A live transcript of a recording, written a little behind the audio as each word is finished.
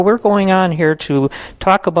We're going on here to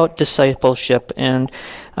talk about discipleship, and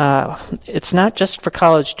it's not just for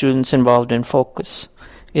college students involved in Focus.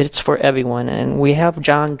 It's for everyone, and we have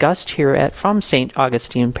John Gust here from St.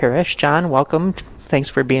 Augustine Parish. John, welcome. Thanks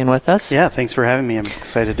for being with us. Yeah, thanks for having me. I'm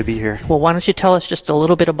excited to be here. Well, why don't you tell us just a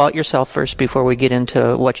little bit about yourself first before we get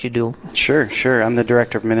into what you do? Sure. I'm the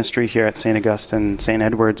Director of Ministry here at St. Augustine, St.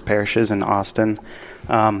 Edward's parishes in Austin.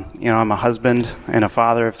 I'm a husband and a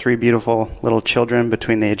father of 3 beautiful little children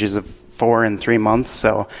between the ages of 4 and 3 months,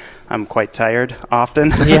 so I'm quite tired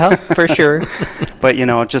often. Yeah, for sure. But,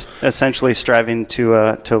 just essentially striving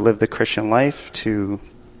to live the Christian life, to,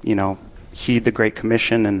 heed the Great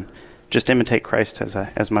Commission and just imitate Christ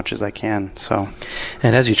as much as I can. So,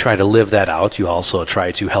 and as you try to live that out, you also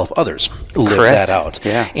try to help others live Correct. that out.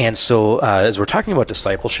 Yeah. And so, as we're talking about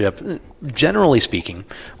discipleship, generally speaking,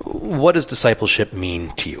 what does discipleship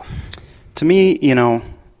mean to you? To me,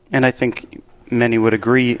 and I think many would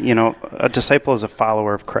agree, a disciple is a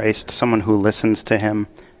follower of Christ, someone who listens to him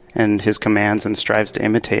and his commands and strives to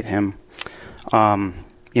imitate him.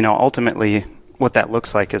 Ultimately, what that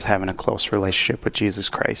looks like is having a close relationship with Jesus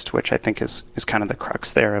Christ, which I think is kind of the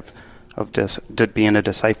crux there of being a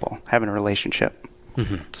disciple, having a relationship.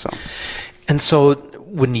 Mm-hmm. So,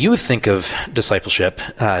 when you think of discipleship,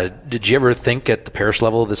 did you ever think at the parish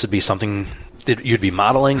level this would be something that you'd be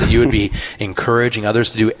modeling, that you would be encouraging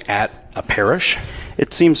others to do at a parish?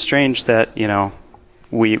 It seems strange that,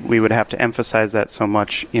 we would have to emphasize that so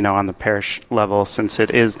much, on the parish level, since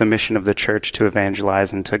it is the mission of the church to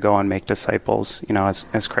evangelize and to go and make disciples,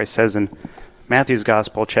 as Christ says in Matthew's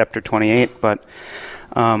Gospel, chapter 28. But,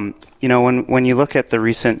 when you look at the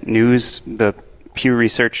recent news, the Pew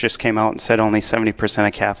Research just came out and said only 70%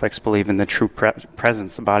 of Catholics believe in the true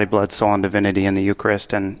presence, the body, blood, soul, and divinity in the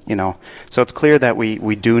Eucharist. And, so it's clear that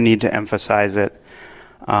we do need to emphasize it.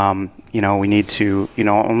 We need to,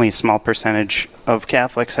 only a small percentage of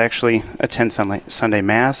Catholics actually attend Sunday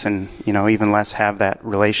Mass, and, even less have that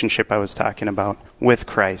relationship I was talking about with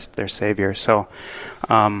Christ, their Savior. So,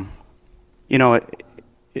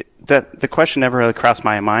 the question never really crossed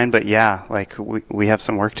my mind, but yeah, we have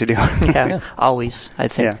some work to do. Yeah, always. I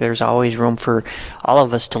think there's always room for all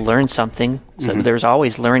of us to learn something. So there's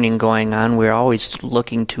always learning going on. We're always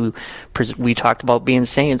looking to, we talked about being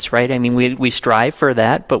saints, right? I mean, we strive for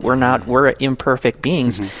that, but we're imperfect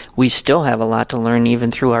beings. Mm-hmm. We still have a lot to learn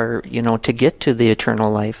even through our, to get to the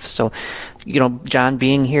eternal life. So, John,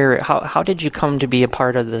 being here, how did you come to be a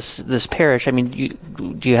part of this parish? I mean,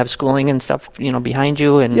 do you have schooling and stuff, behind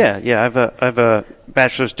you? And Yeah. I have a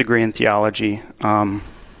bachelor's degree in theology.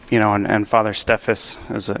 And Father Steffes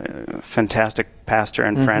is a fantastic pastor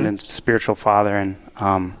and friend and spiritual father, and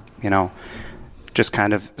just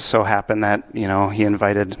kind of so happened that he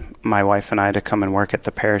invited my wife and I to come and work at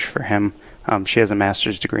the parish for him. She has a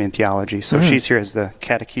master's degree in theology, so she's here as the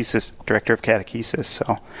director of catechesis.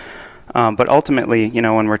 So. But ultimately,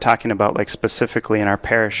 when we're talking about specifically in our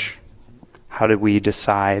parish, how did we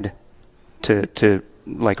decide to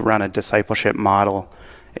run a discipleship model?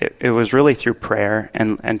 It was really through prayer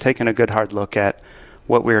and taking a good hard look at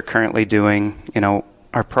what we are currently doing.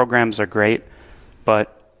 Our programs are great,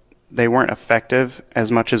 but they weren't effective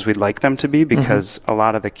as much as we'd like them to be, because a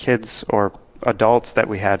lot of the kids or adults that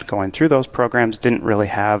we had going through those programs didn't really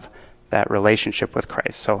have that relationship with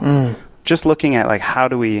Christ. So just looking at how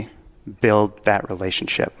do we build that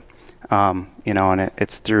relationship, and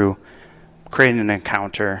it's through creating an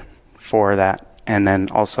encounter for that, and then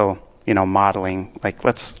also modeling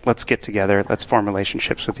let's get together, let's form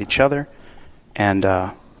relationships with each other, and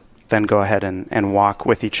then go ahead and walk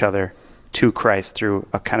with each other to Christ through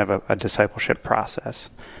a kind of a discipleship process.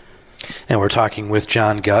 And we're talking with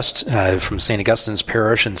John Gust from St. Augustine's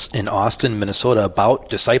Parish in Austin, Minnesota, about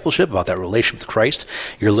discipleship, about that relationship with Christ.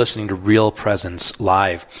 You're listening to Real Presence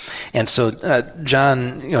Live. And so,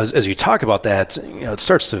 John, as you talk about that, it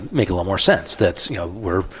starts to make a little more sense that,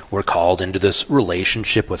 we're called into this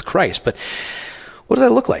relationship with Christ. But what does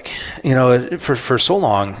that look like? For so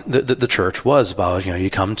long, the church was about, you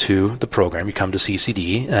come to the program, you come to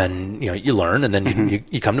CCD, and, you learn, and then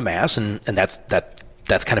you come to Mass, and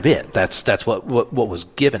that's kind of it. That's what was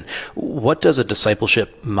given. What does a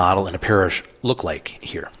discipleship model in a parish look like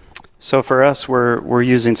here? So for us, we're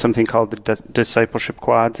using something called the Discipleship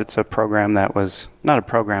Quads. It's a program that was not a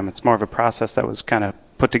program. It's more of a process that was kind of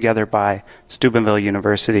put together by Steubenville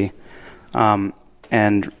University.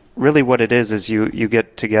 And really what it is you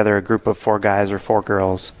get together a group of 4 guys or 4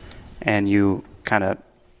 girls, and you kind of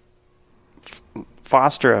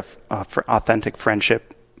foster a authentic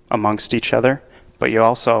friendship amongst each other. But you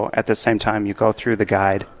also, at the same time, you go through the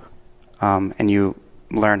guide, and you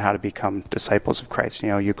learn how to become disciples of Christ.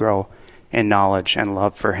 You grow in knowledge and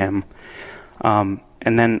love for him. And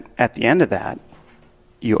then at the end of that,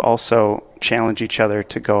 you also challenge each other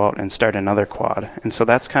to go out and start another quad. And so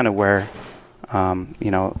that's kind of where,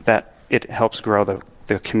 that it helps grow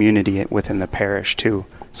the community within the parish too.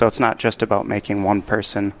 So it's not just about making one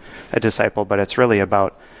person a disciple, but it's really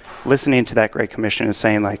about listening to that Great Commission and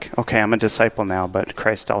saying like, okay, I'm a disciple now, but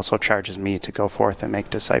Christ also charges me to go forth and make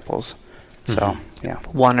disciples. So, yeah.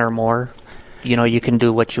 One or more. You can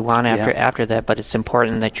do what you want after that, but it's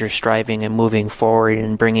important that you're striving and moving forward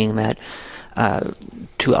and bringing that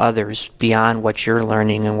to others beyond what you're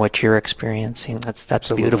learning and what you're experiencing. That's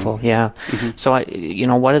Absolutely. Beautiful. Yeah. So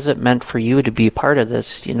what has it meant for you to be a part of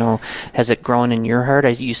this? Has it grown in your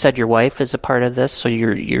heart? You said your wife is a part of this, so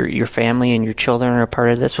your family and your children are a part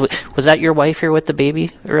of this. Was that your wife here with the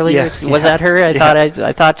baby earlier? Yeah. Was that her? I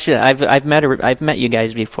thought I've met her. I've met you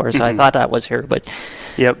guys before, so I thought that was her. But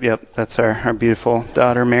Yep. That's our beautiful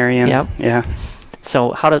daughter, Marion. Yep. Yeah.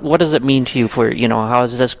 So what does it mean to you for, how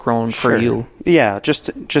has this grown for you? Yeah,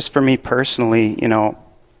 just for me personally,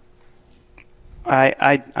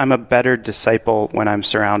 I'm a better disciple when I'm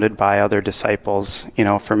surrounded by other disciples.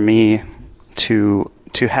 For me to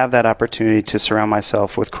have that opportunity to surround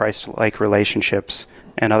myself with Christ-like relationships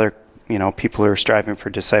and other, people who are striving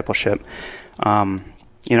for discipleship,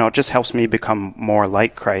 it just helps me become more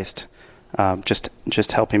like Christ.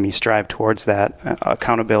 Just helping me strive towards that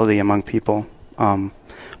accountability among people.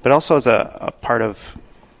 But also as a part of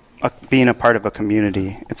being a part of a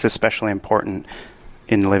community, it's especially important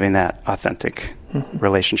in living that authentic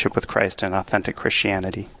relationship with Christ and authentic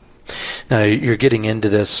Christianity. Now, you're getting into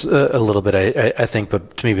this a little bit, I think,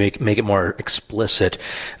 but to maybe make it more explicit,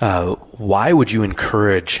 why would you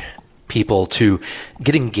encourage people to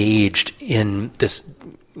get engaged in this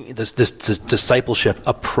discipleship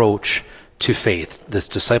approach to faith, this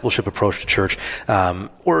discipleship approach to church,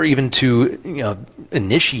 or even to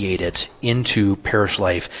initiate it into parish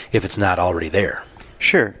life if it's not already there?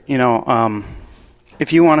 Sure.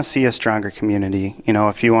 If you want to see a stronger community,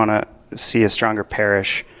 if you want to see a stronger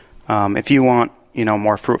parish, if you want,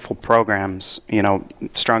 more fruitful programs,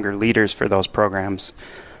 stronger leaders for those programs,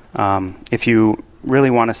 if you really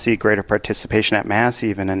want to see greater participation at Mass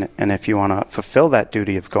even, and if you want to fulfill that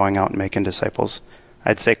duty of going out and making disciples,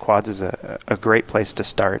 I'd say Quads is a great place to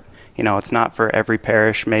start. It's not for every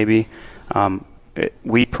parish, maybe.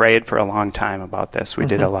 We prayed for a long time about this. We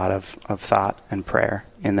did a lot of thought and prayer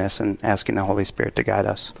in this and asking the Holy Spirit to guide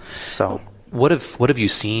us. So, what have you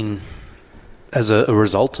seen as a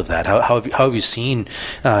result of that? How have you seen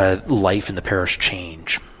life in the parish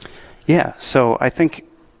change? Yeah, so I think,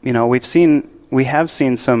 we have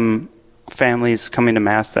seen some families coming to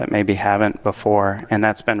Mass that maybe haven't before, and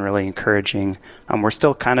that's been really encouraging. We're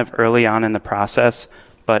still kind of early on in the process,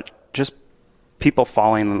 but just people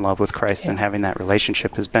falling in love with Christ and having that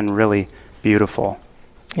relationship has been really beautiful.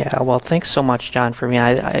 Yeah, well, thanks so much, John, for me.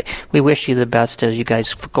 We wish you the best as you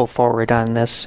guys go forward on this.